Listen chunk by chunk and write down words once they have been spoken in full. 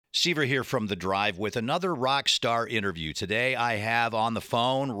Seaver here from The Drive with another Rockstar interview. Today I have on the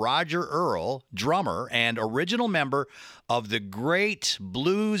phone Roger Earl, drummer and original member of the great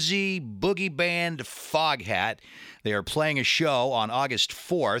bluesy boogie band Foghat. They are playing a show on August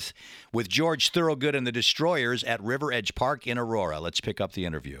 4th with George Thorogood and the Destroyers at River Edge Park in Aurora. Let's pick up the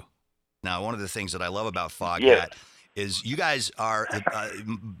interview. Now, one of the things that I love about Foghat is you guys are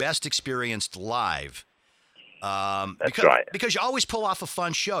best experienced live. That's right. Because you always pull off a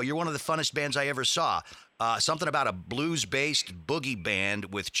fun show. You're one of the funnest bands I ever saw. Something about a blues-based boogie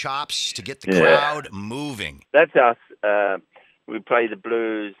band with chops to get the crowd moving. That's us. We play the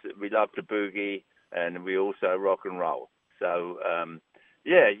blues. We love the boogie, and we also rock and roll. So,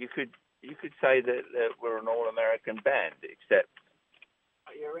 you could say that we're an all-American band, except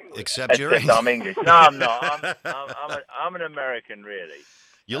you're English. Except you're English. I'm English. No, I'm not. I'm an American, really.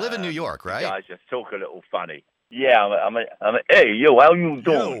 You live in New York, right? You guys just talk a little funny. Yeah, I'm a hey, yo, how you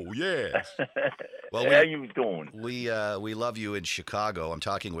doing? Yo, yeah. Well, how you doing? We love you in Chicago. I'm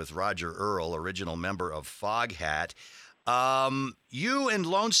talking with Roger Earl, original member of Foghat. You and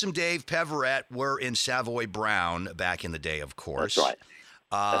Lonesome Dave Peverett were in Savoy Brown back in the day, of course. That's right.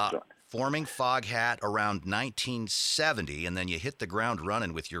 That's right. Forming Foghat around 1970, and then you hit the ground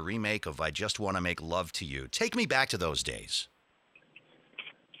running with your remake of I Just Want to Make Love to You. Take me back to those days.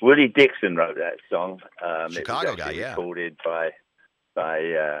 Willie Dixon wrote that song. Chicago guy, yeah. Recorded by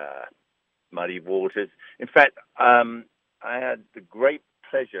Muddy Waters. In fact, I had the great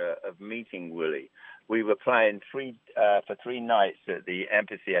pleasure of meeting Willie. We were playing for 3 nights at the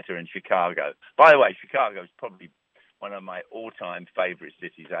amphitheater in Chicago. By the way, Chicago is probably one of my all-time favorite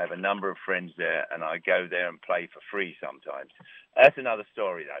cities. I have a number of friends there, and I go there and play for free sometimes. That's another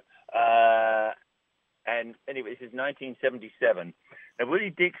story, though. And anyway, this is 1977. Now, Willie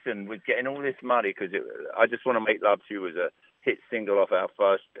Dixon was getting all this money because I Just Want to Make Love to You was a hit single off our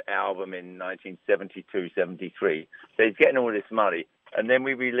first album in 1972-73. So he's getting all this money. And then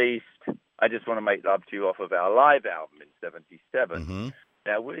we released I Just Want to Make Love to You off of our live album in 77. Mm-hmm.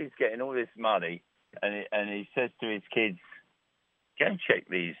 Now, Willie's getting all this money, and he says to his kids, go and check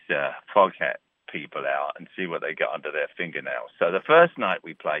these Foghat people out and see what they got under their fingernails. So the first night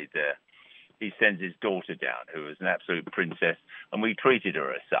we played there, he sends his daughter down, who was an absolute princess, and we treated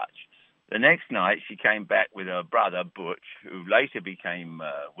her as such. The next night, she came back with her brother, Butch, who later became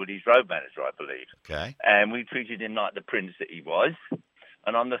Woody's road manager, I believe. Okay. And we treated him like the prince that he was.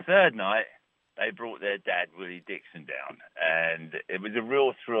 And on the third night, they brought their dad, Willie Dixon, down. And it was a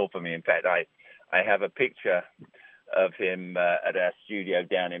real thrill for me. In fact, I have a picture of him at our studio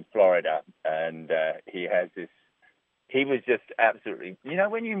down in Florida, and he has this. He was just absolutely,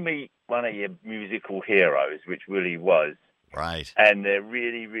 when you meet one of your musical heroes, which Willie was, right, and they're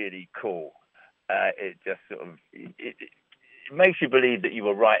really, really cool, it just sort of, it makes you believe that you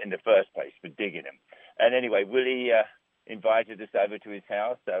were right in the first place for digging him. And anyway, Willie invited us over to his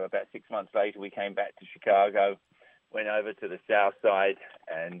house. So about 6 months later, we came back to Chicago, went over to the South Side,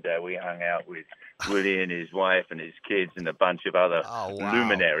 and we hung out with Willie and his wife and his kids and a bunch of other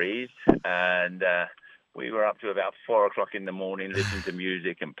luminaries. And we were up to about 4 o'clock in the morning listening to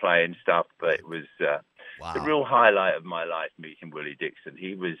music and playing stuff. But it was the real highlight of my life, meeting Willie Dixon.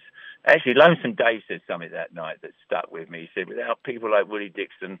 He was actually, Lonesome Dave said something that night that stuck with me. He said, without people like Willie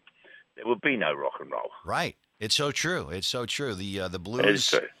Dixon, there would be no rock and roll. Right. It's so true. It's so true. The blues. It's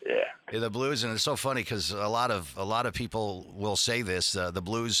true. Yeah. The blues, and it's so funny because a lot of people will say this. The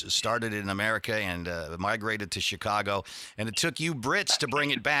blues started in America and migrated to Chicago, and it took you Brits to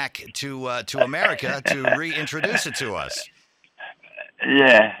bring it back to America to reintroduce it to us.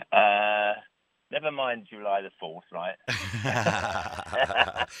 Yeah. Never mind July the 4th, right?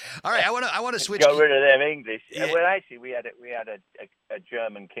 All right, I want to switch. Got rid of them English. Yeah. Well, actually, we had a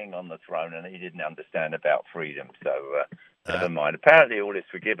German king on the throne, and he didn't understand about freedom. So never mind. Apparently, all is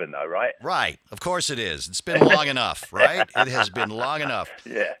forgiven, though, right? Right. Of course, it is. It's been long enough, right? It has been long enough.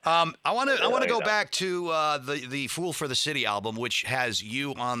 Yeah. I want to go back to the "Fool for the City" album, which has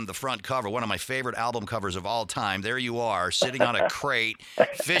you on the front cover, one of my favorite album covers of all time. There you are, sitting on a crate,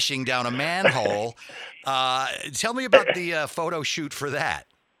 fishing down a manhole. Tell me about the photo shoot for that.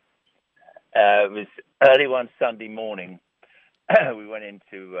 It was early one Sunday morning. We went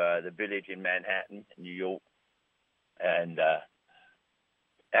into the Village in Manhattan, New York, and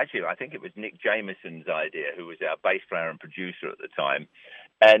actually, I think it was Nick Jameson's idea, who was our bass player and producer at the time.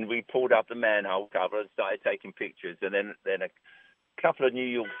 And we pulled up the manhole cover and started taking pictures. And then a couple of New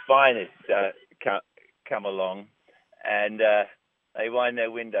York finest come along, and they wind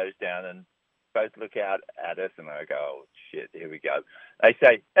their windows down and both look out at us. And I go, oh, shit, here we go. They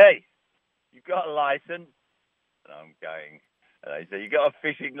say, hey, you got a license? And I'm going, And I said, "You got a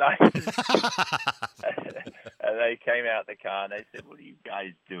fishing license?" And they came out the car and they said, "What are you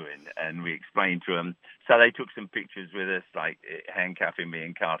guys doing?" And we explained to them. So they took some pictures with us, like handcuffing me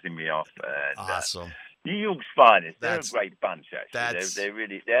and carting me off. And, awesome. New York's finest. They're a great bunch, actually.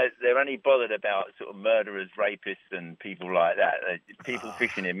 They're only bothered about sort of murderers, rapists, and people like that. People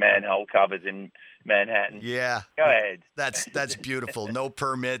fishing in manhole covers in Manhattan. Yeah. Go ahead. That's beautiful. No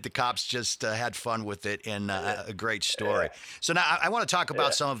permit. The cops just had fun with it, and a great story. So now I want to talk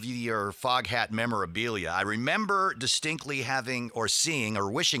about some of your Foghat memorabilia. I remember distinctly having or seeing or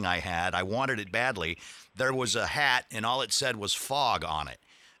wishing I had. I wanted it badly. There was a hat, and all it said was "Fog" on it.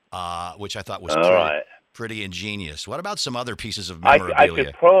 Which I thought was pretty ingenious. What about some other pieces of memorabilia? I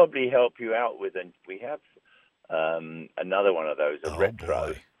could probably help you out with, and we have another one of those, a retro.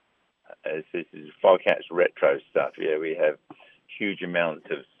 Boy. This is Foghat's retro stuff. Yeah, we have huge amounts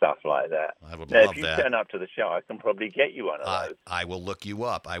of stuff like that. I would now, love if you that. turn up to the show, I can probably get you one of those. I will look you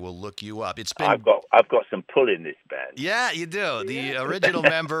up. It's been. I've got some pull in this band. Yeah, you do. The original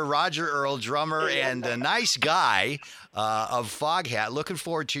member, Roger Earl, drummer, and a nice guy of Foghat. Looking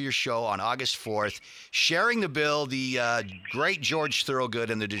forward to your show on August 4th. Sharing the bill, the great George Thorogood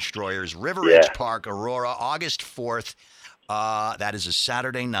and the Destroyers, River Ridge Park, Aurora, August 4th. That is a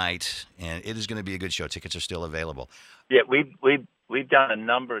Saturday night, and it is going to be a good show. Tickets are still available. Yeah, we've done a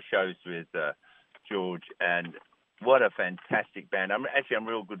number of shows with George, and what a fantastic band. I'm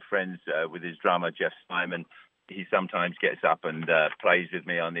real good friends with his drummer, Jeff Simon. He sometimes gets up and plays with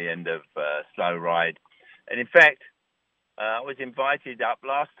me on the end of Slow Ride. And in fact, I was invited up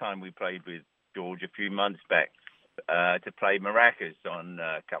last time we played with George a few months back to play maracas on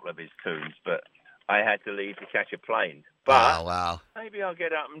a couple of his tunes, but I had to leave to catch a plane. But maybe I'll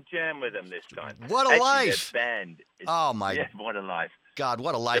get up and jam with them this time. What a life! The band is, yeah, what a life. God,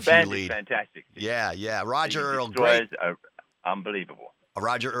 what a life you lead. The band is fantastic. Yeah. Roger Earl, great. Are unbelievable.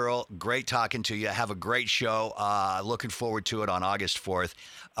 Roger Earl, great talking to you. Have a great show. Looking forward to it on August 4th.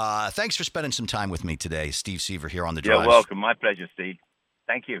 Thanks for spending some time with me today. Steve Seaver here on The Drive. You're welcome. My pleasure, Steve.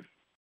 Thank you.